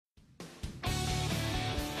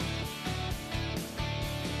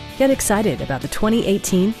Get excited about the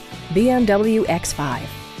 2018 BMW X5.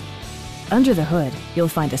 Under the hood, you'll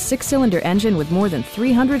find a 6-cylinder engine with more than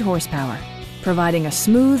 300 horsepower, providing a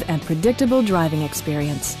smooth and predictable driving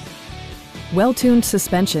experience. Well-tuned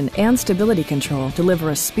suspension and stability control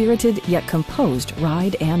deliver a spirited yet composed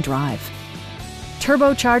ride and drive.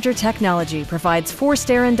 Turbocharger technology provides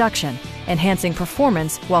forced air induction, enhancing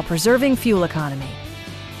performance while preserving fuel economy.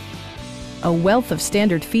 A wealth of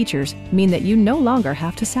standard features mean that you no longer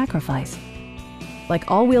have to sacrifice, like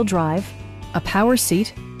all-wheel drive, a power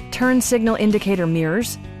seat, turn signal indicator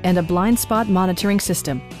mirrors, and a blind spot monitoring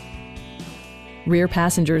system. Rear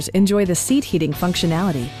passengers enjoy the seat heating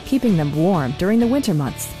functionality, keeping them warm during the winter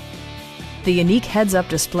months. The unique heads-up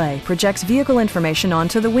display projects vehicle information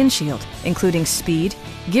onto the windshield, including speed,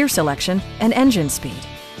 gear selection, and engine speed.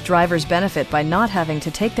 Drivers benefit by not having to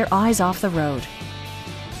take their eyes off the road.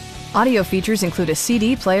 Audio features include a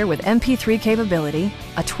CD player with MP3 capability,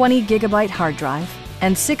 a 20-gigabyte hard drive,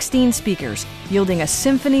 and 16 speakers, yielding a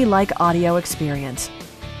symphony-like audio experience.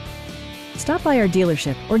 Stop by our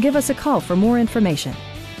dealership or give us a call for more information.